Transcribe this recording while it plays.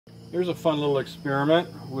Here's a fun little experiment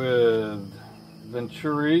with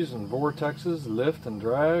venturis and vortexes, lift and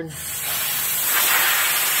drag.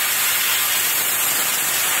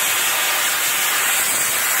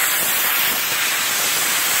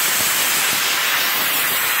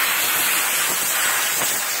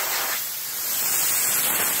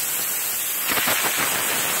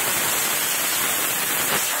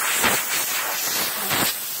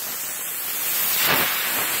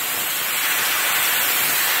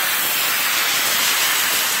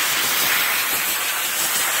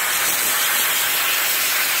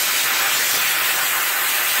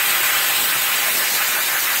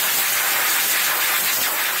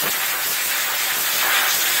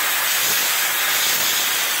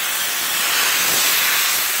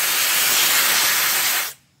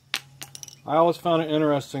 I always found it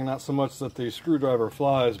interesting, not so much that the screwdriver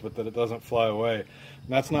flies, but that it doesn't fly away. And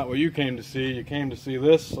that's not what you came to see. You came to see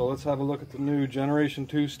this, so let's have a look at the new Generation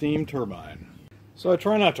 2 steam turbine. So I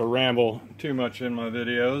try not to ramble too much in my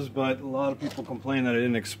videos, but a lot of people complain that I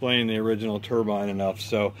didn't explain the original turbine enough.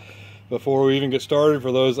 So before we even get started,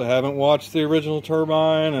 for those that haven't watched the original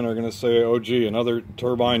turbine and are going to say, oh gee, another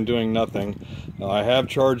turbine doing nothing, I have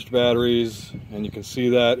charged batteries, and you can see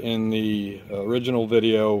that in the original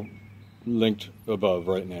video linked above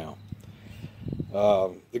right now.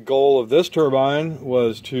 The goal of this turbine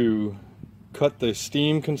was to cut the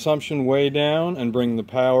steam consumption way down and bring the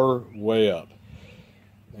power way up.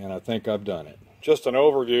 And I think I've done it. Just an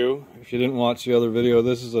overview, if you didn't watch the other video,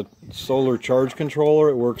 this is a solar charge controller.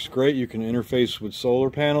 It works great. You can interface with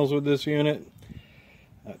solar panels with this unit.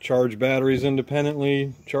 Charge batteries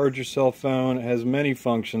independently, charge your cell phone. It has many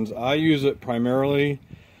functions. I use it primarily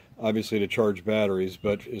obviously to charge batteries,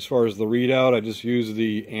 but as far as the readout, I just use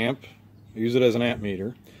the amp. I use it as an amp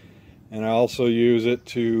meter, and I also use it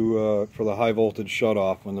to for the high voltage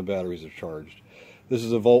shutoff when the batteries are charged. This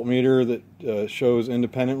is a voltmeter that shows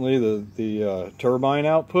independently the turbine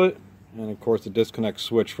output, and of course the disconnect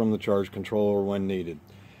switch from the charge controller when needed.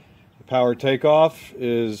 The power takeoff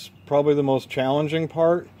is probably the most challenging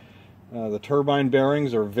part. The turbine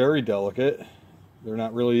bearings are very delicate. They're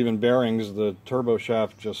not really even bearings. The turbo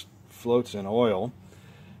shaft just floats in oil,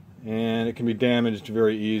 and it can be damaged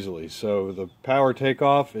very easily. So the power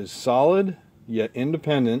takeoff is solid yet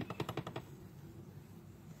independent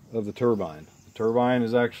of the turbine. The turbine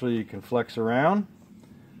is actually can flex around.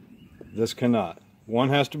 This cannot. One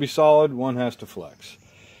has to be solid, one has to flex.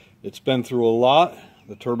 It's been through a lot.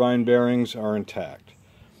 The turbine bearings are intact.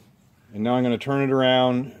 And now I'm going to turn it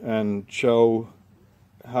around and show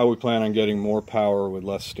how we plan on getting more power with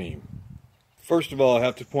less steam. First of all, I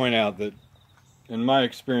have to point out that in my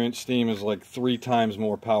experience, steam is like 3 times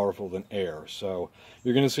more powerful than air. So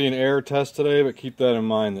you're going to see an air test today, but keep that in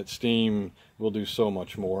mind that steam will do so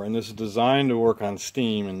much more. And this is designed to work on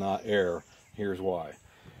steam and not air. Here's why.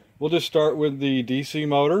 We'll just start with the DC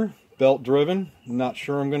motor, belt driven. I'm not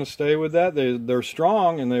sure I'm going to stay with that. They're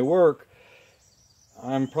strong and they work.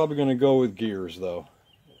 I'm probably going to go with gears though.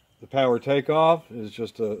 The power takeoff is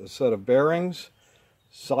just a set of bearings,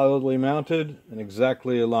 solidly mounted and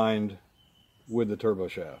exactly aligned with the turbo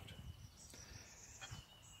shaft.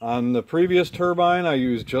 On the previous turbine, I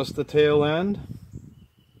used just the tail end.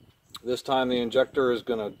 This time the injector is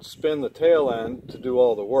going to spin the tail end to do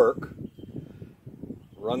all the work,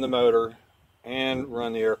 run the motor, and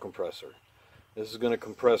run the air compressor. This is going to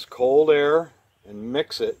compress cold air and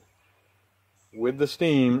mix it with the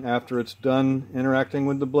steam after it's done interacting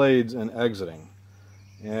with the blades and exiting.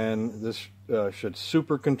 And this should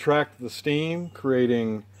super contract the steam,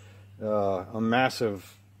 creating a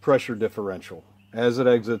massive pressure differential as it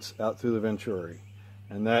exits out through the venturi.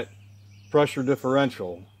 And that pressure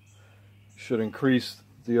differential should increase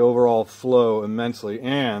the overall flow immensely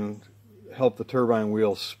and help the turbine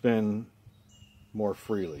wheel spin more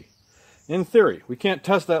freely. In theory, we can't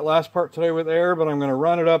test that last part today with air, but I'm going to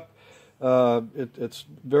run it up. It's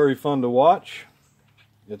very fun to watch.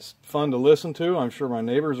 It's fun to listen to. I'm sure my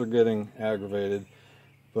neighbors are getting aggravated,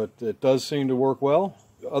 but it does seem to work well.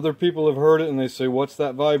 Other people have heard it and they say, what's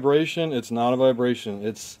that vibration? It's not a vibration.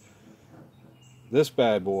 It's this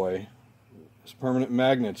bad boy. It's permanent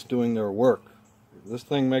magnets doing their work. This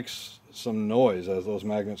thing makes some noise as those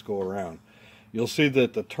magnets go around. You'll see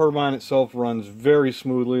that the turbine itself runs very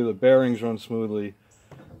smoothly. The bearings run smoothly.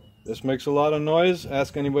 This makes a lot of noise.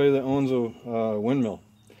 Ask anybody that owns a windmill.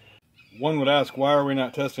 One would ask, why are we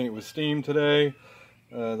not testing it with steam today?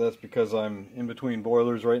 That's because I'm in between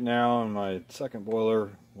boilers right now, and my second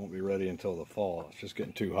boiler won't be ready until the fall. It's just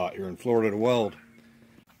getting too hot here in Florida to weld.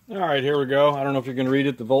 Alright, here we go. I don't know if you can read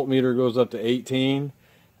it. The voltmeter goes up to 18.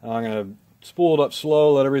 I'm going to spool it up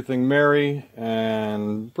slow, let everything marry,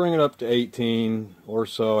 and bring it up to 18 or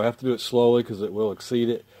so. I have to do it slowly because it will exceed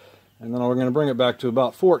it. And then we're going to bring it back to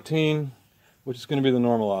about 14, which is going to be the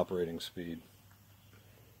normal operating speed.